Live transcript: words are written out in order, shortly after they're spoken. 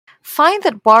Find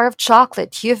that bar of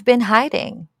chocolate you've been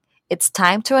hiding. It's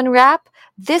time to unwrap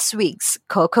this week's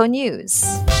Cocoa News.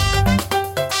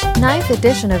 Ninth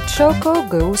edition of Choco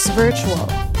goes virtual.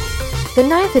 The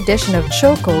ninth edition of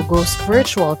Choco goes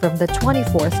virtual from the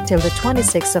 24th till the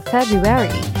 26th of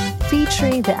February,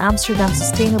 featuring the Amsterdam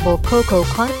Sustainable Cocoa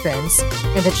Conference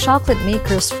and the Chocolate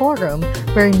Makers Forum,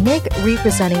 where Nick,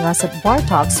 representing us at Bar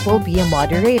Talks, will be a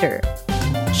moderator.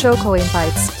 Choco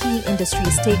invites key industry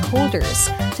stakeholders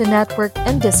to network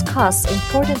and discuss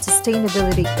important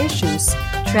sustainability issues,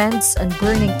 trends, and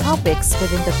burning topics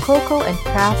within the cocoa and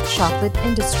craft chocolate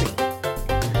industry.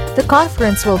 The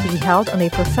conference will be held on a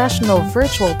professional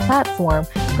virtual platform,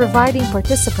 providing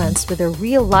participants with a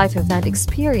real-life event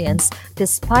experience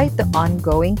despite the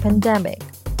ongoing pandemic.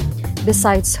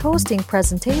 Besides hosting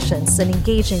presentations and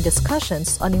engaging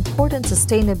discussions on important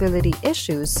sustainability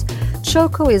issues,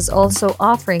 Choco is also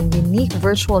offering unique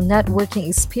virtual networking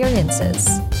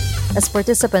experiences. As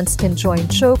participants can join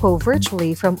Choco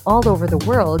virtually from all over the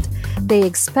world, they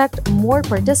expect more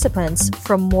participants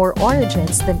from more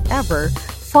origins than ever,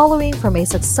 following from a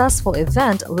successful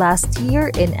event last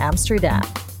year in Amsterdam.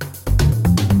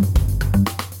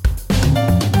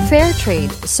 Fair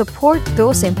Trade, support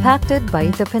those impacted by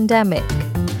the pandemic.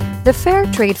 The Fair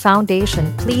Trade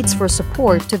Foundation pleads for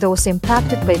support to those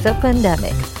impacted by the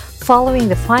pandemic, following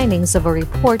the findings of a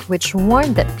report which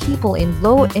warned that people in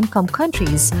low-income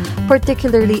countries,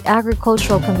 particularly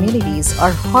agricultural communities,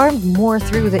 are harmed more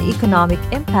through the economic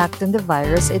impact than the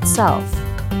virus itself.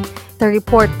 The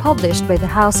report, published by the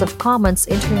House of Commons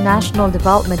International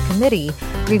Development Committee,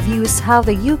 reviews how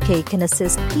the UK can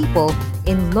assist people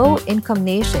in low-income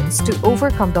nations to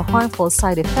overcome the harmful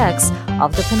side effects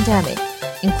of the pandemic,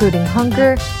 including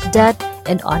hunger, debt,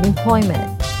 and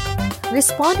unemployment.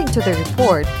 Responding to the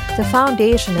report, the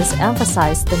Foundation has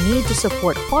emphasized the need to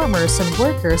support farmers and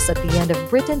workers at the end of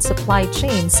Britain's supply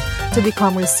chains to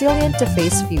become resilient to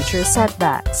face future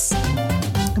setbacks.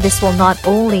 This will not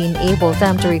only enable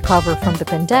them to recover from the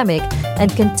pandemic and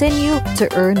continue to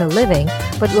earn a living,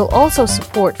 but will also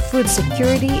support food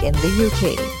security in the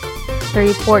UK. The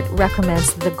report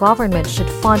recommends that the government should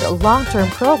fund long-term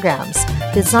programs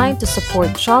designed to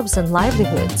support jobs and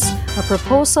livelihoods, a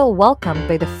proposal welcomed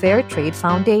by the Fair Trade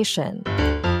Foundation.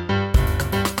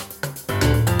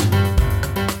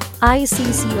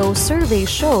 ICCO survey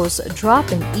shows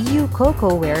drop in EU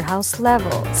cocoa warehouse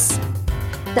levels.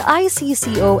 The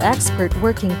ICCO expert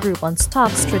working group on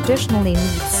stocks traditionally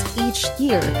meets each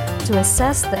year to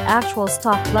assess the actual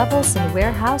stock levels in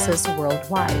warehouses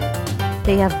worldwide.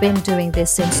 They have been doing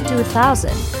this since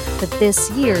 2000, but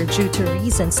this year, due to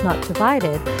reasons not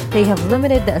provided, they have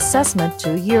limited the assessment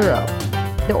to Europe.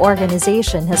 The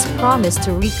organization has promised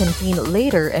to reconvene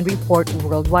later and report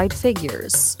worldwide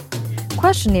figures.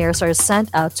 Questionnaires are sent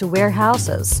out to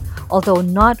warehouses, although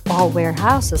not all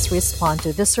warehouses respond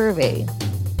to the survey.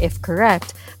 If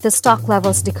correct, the stock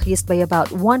levels decreased by about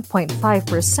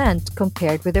 1.5%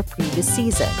 compared with the previous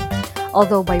season.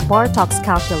 Although by Bartok's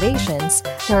calculations,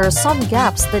 there are some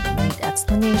gaps that need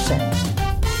explanation.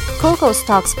 Cocoa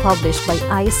stocks published by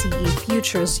ICE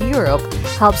Futures Europe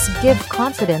helps give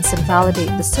confidence and validate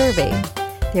the survey.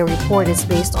 Their report is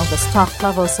based on the stock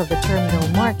levels of the terminal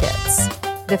markets.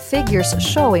 The figures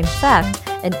show, in fact,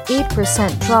 an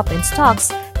 8% drop in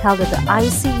stocks held at the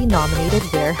ICE-nominated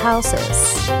warehouses.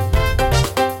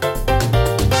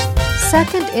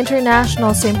 Second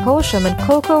International Symposium on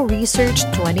Cocoa Research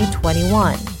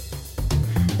 2021.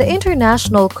 The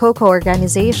International Cocoa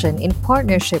Organization, in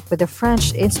partnership with the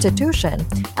French institution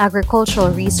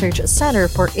Agricultural Research Center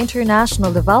for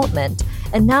International Development,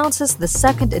 announces the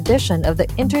second edition of the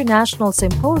International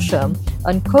Symposium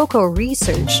on Cocoa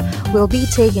Research will be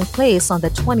taking place on the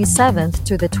 27th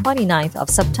to the 29th of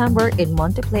September in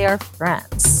Montpellier,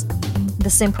 France. The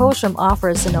symposium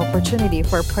offers an opportunity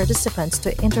for participants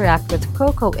to interact with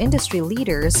cocoa industry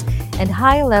leaders and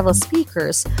high-level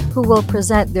speakers who will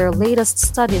present their latest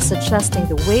studies suggesting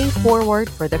the way forward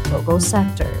for the cocoa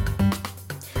sector.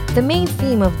 The main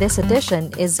theme of this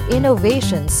edition is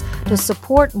innovations to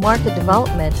support market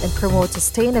development and promote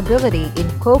sustainability in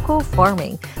cocoa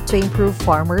farming to improve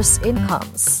farmers'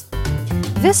 incomes.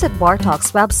 Visit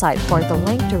Bartok's website for the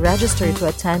link to register to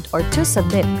attend or to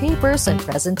submit papers and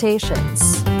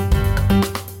presentations.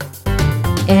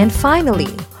 And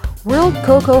finally, World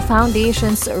Cocoa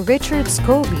Foundation's Richard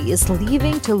Scobie is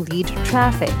leaving to lead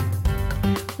traffic.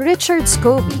 Richard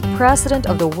Scobie, president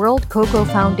of the World Cocoa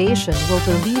Foundation, will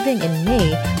be leaving in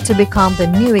May to become the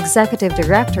new executive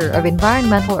director of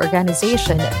environmental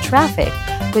organization Traffic,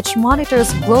 which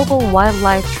monitors global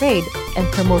wildlife trade and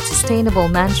promotes sustainable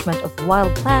management of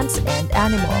wild plants and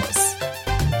animals.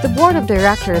 The board of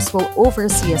directors will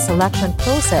oversee a selection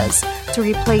process to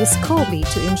replace Kobe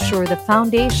to ensure the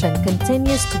foundation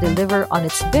continues to deliver on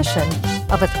its vision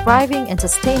of a thriving and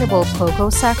sustainable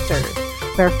cocoa sector,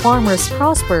 where farmers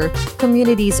prosper,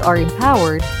 communities are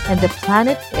empowered, and the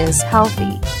planet is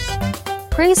healthy.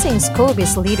 Praising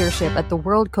Kobe's leadership at the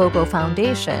World Cocoa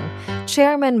Foundation,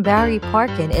 Chairman Barry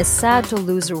Parkin is sad to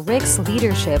lose Rick's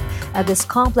leadership at this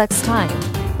complex time,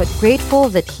 but grateful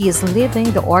that he is leaving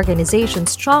the organization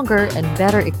stronger and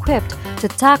better equipped to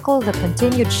tackle the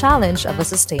continued challenge of a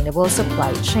sustainable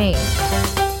supply chain.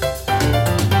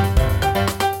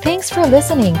 Thanks for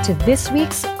listening to this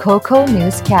week's Cocoa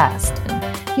Newscast.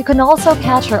 You can also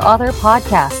catch our other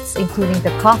podcasts, including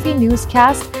the Coffee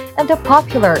Newscast and the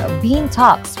popular Bean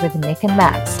Talks with Nick and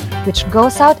Max, which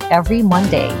goes out every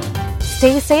Monday.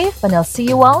 Stay safe, and I'll see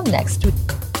you all next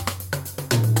week.